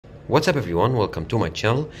What's up everyone, welcome to my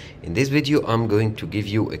channel. In this video I'm going to give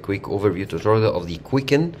you a quick overview tutorial of the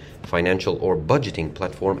Quicken financial or budgeting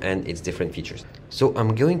platform and its different features. So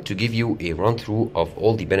I'm going to give you a run through of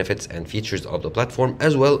all the benefits and features of the platform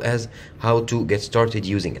as well as how to get started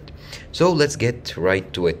using it. So let's get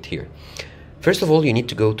right to it here. First of all, you need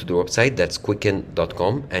to go to the website, that's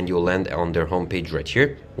quicken.com, and you'll land on their homepage right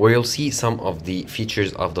here, where you'll see some of the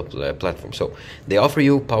features of the platform. So they offer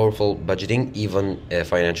you powerful budgeting, even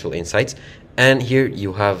financial insights, and here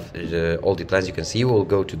you have all the plans you can see. We'll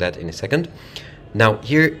go to that in a second. Now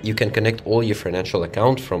here you can connect all your financial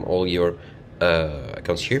accounts from all your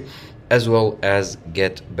accounts here, as well as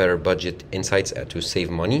get better budget insights to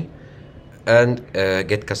save money and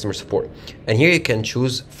get customer support. And here you can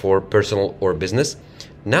choose for personal or business.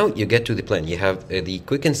 Now you get to the plan. You have the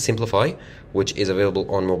Quicken Simplify, which is available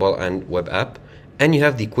on mobile and web app, and you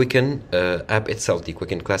have the Quicken app itself, the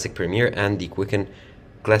Quicken Classic Premier and the Quicken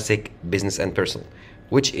Classic Business and Personal,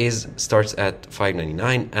 which starts at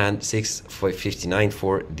 $5.99 and $6.59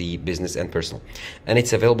 for the business and personal, and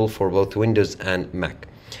it's available for both Windows and Mac.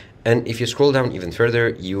 And if you scroll down even further,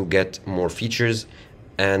 you get more features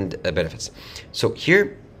and benefits. So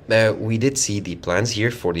here we did see the plans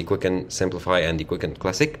here for the Quicken Simplify and the Quicken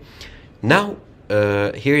Classic. Now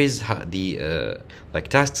here is the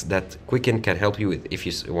tasks that Quicken can help you with if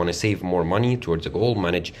you want to save more money towards a goal,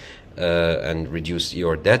 manage and reduce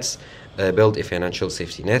your debts, build a financial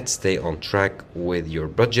safety net, stay on track with your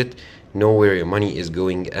budget, know where your money is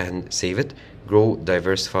going and save it, grow,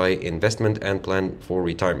 diversify investment, and plan for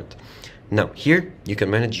retirement. Now here you can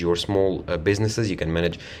manage your small businesses, you can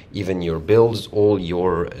manage even your bills, all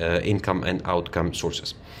your income and outcome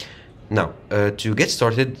sources. Now to get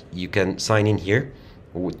started, you can sign in here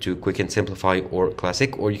to Quicken Simplify or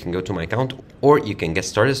Classic, or you can go to my account, or you can get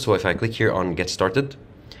started. So if I click here on get started,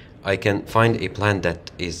 I can find a plan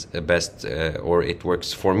that is best or it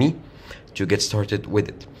works for me to get started with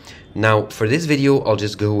it. Now for this video I'll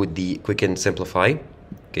just go with the Quicken Simplify.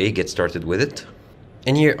 Okay, get started with it.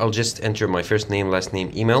 And here I'll just enter my first name, last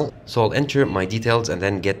name, email. So I'll enter my details and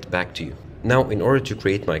then get back to you. Now in order to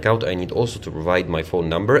create my account, I need also to provide my phone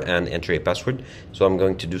number and enter a password. So I'm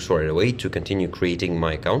going to do so right away to continue creating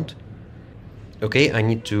my account. Okay, I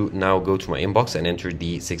need to now go to my inbox and enter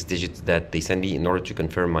the 6 digits that they send me in order to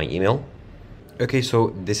confirm my email. Okay,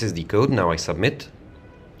 so this is the code. Now I submit.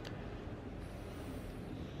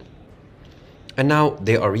 And now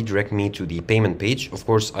they are redirecting me to the payment page. Of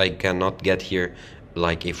course, I cannot get here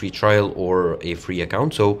like a free trial or a free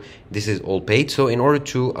account, so this is all paid. So in order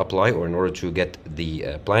to apply or in order to get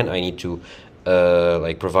the plan, I need to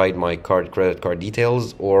provide my credit card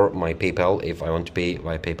details or my PayPal if I want to pay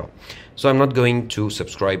via PayPal. So I'm not going to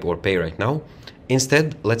subscribe or pay right now.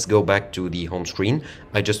 Instead, let's go back to the home screen.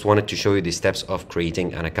 I just wanted to show you the steps of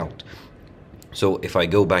creating an account. So if I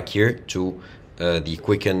go back here to the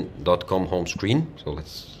quicken.com home screen, so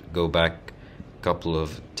let's go back a couple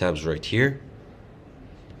of tabs right here.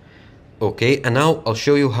 Okay, and now I'll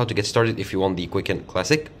show you how to get started if you want the Quicken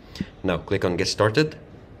Classic. Now click on get started.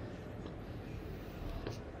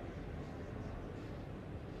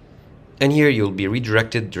 And here you'll be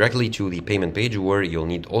redirected directly to the payment page, where you'll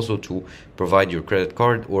need also to provide your credit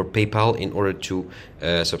card or PayPal in order to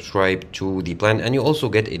subscribe to the plan. And you also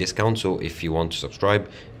get a discount, so if you want to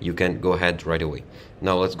subscribe, you can go ahead right away.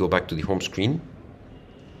 Now let's go back to the home screen.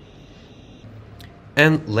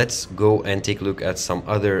 And let's go and take a look at some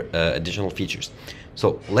other additional features.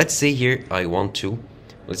 So let's say here I want to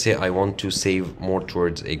save more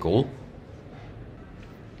towards a goal.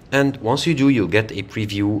 And once you do, you'll get a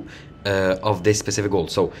preview of this specific goal.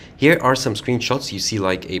 So here are some screenshots. You see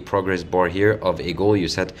like a progress bar here of a goal. You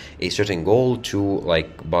set a certain goal to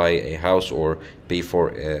like buy a house or pay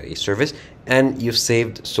for a service, and you've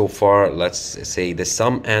saved so far, let's say the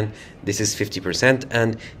sum, and this is 50%,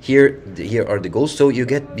 and here are the goals. So you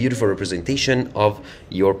get beautiful representation of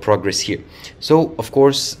your progress here. So of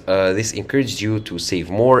course this encourages you to save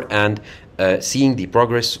more, and seeing the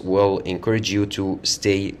progress will encourage you to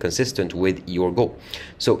stay consistent with your goal.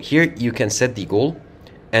 So here you can set the goal,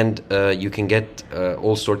 and you can get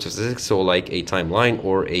all sorts of statistics, so like a timeline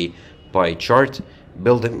or a pie chart.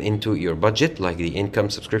 Build them into your budget, like the income,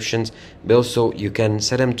 subscriptions, bills, so you can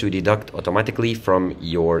set them to deduct automatically from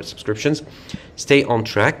your subscriptions. Stay on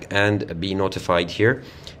track and be notified here,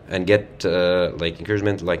 and get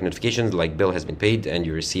encouragement, like notifications, like bill has been paid and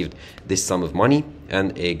you received this sum of money,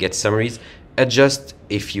 and get summaries. Adjust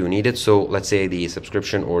if you need it. So let's say the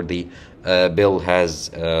subscription or the bill has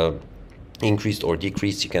increased or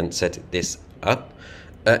decreased, you can set this up.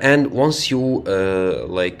 And once you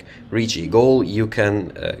reach a goal, you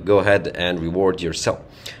can go ahead and reward yourself.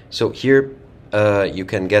 So here you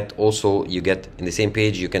can get also, you get in the same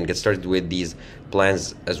page, you can get started with these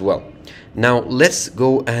plans as well. Now let's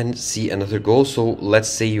go and see another goal. So let's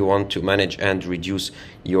say you want to manage and reduce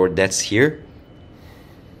your debts here.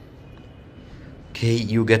 Okay,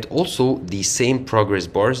 you get also the same progress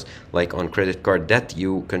bars like on credit card debt.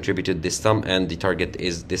 You contributed this sum and the target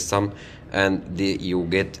is this sum, and you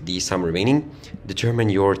get the sum remaining. Determine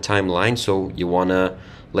your timeline. So you wanna,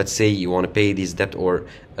 let's say you want to pay this debt or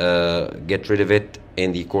get rid of it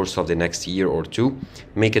in the course of the next year or two.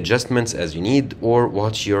 Make adjustments as you need, or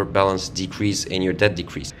watch your balance decrease and your debt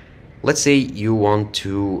decrease. Let's say you want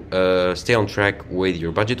to stay on track with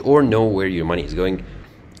your budget or know where your money is going.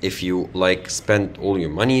 If you like spend all your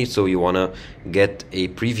money, so you want to get a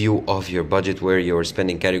preview of your budget, where your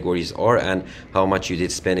spending categories are and how much you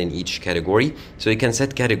did spend in each category. So you can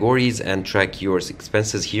set categories and track your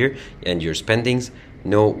expenses here and your spendings,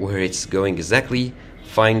 know where it's going exactly,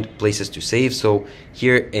 find places to save. So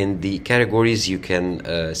here in the categories you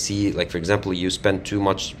can see, like for example, you spend too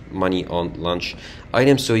much money on lunch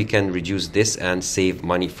items, so you can reduce this and save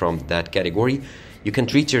money from that category. You can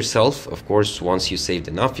treat yourself, of course, once you saved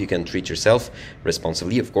enough. You can treat yourself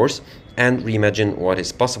responsibly, of course, and reimagine what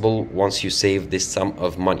is possible once you save this sum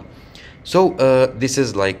of money. So this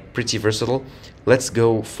is like pretty versatile. Let's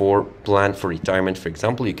go for plan for retirement. For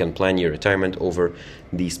example, you can plan your retirement over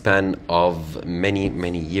the span of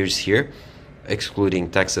many years here,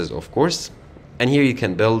 excluding taxes, of course. And here you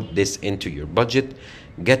can build this into your budget,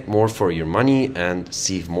 get more for your money and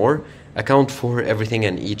save more, account for everything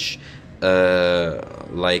and each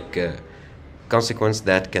consequence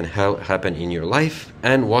that can happen in your life,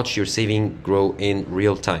 and watch your saving grow in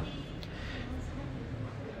real time.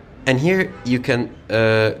 And here you can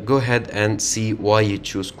go ahead and see why you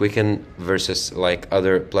choose Quicken versus like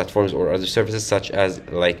other platforms or other services, such as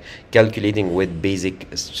like calculating with basic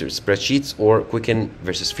spreadsheets, or Quicken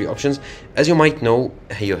versus free options. As you might know,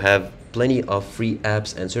 you have plenty of free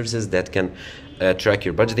apps and services that can track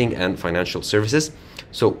your budgeting and financial services.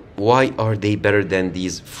 So why are they better than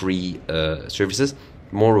these free services?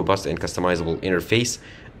 More robust and customizable interface.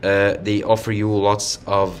 They offer you lots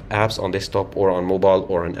of apps on desktop or on mobile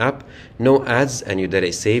or an app. No ads, and your data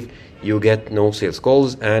is safe. You get no sales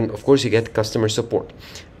calls, and of course you get customer support.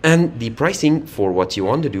 And the pricing for what you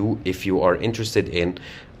want to do, if you are interested in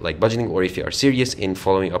like budgeting, or if you are serious in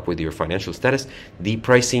following up with your financial status, the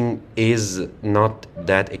pricing is not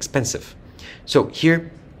that expensive. So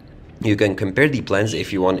here you can compare the plans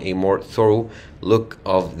if you want a more thorough look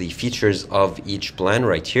of the features of each plan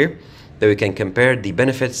right here. Then we can compare the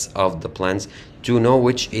benefits of the plans to know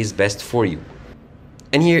which is best for you.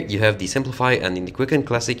 And here you have the Simplify, and in the Quicken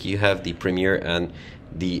Classic you have the Premier and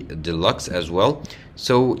the Deluxe as well.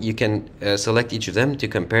 So you can select each of them to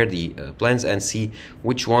compare the plans and see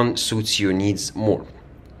which one suits your needs more.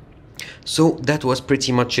 So that was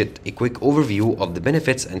pretty much it, a quick overview of the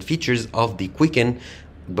benefits and features of the Quicken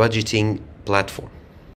budgeting platform.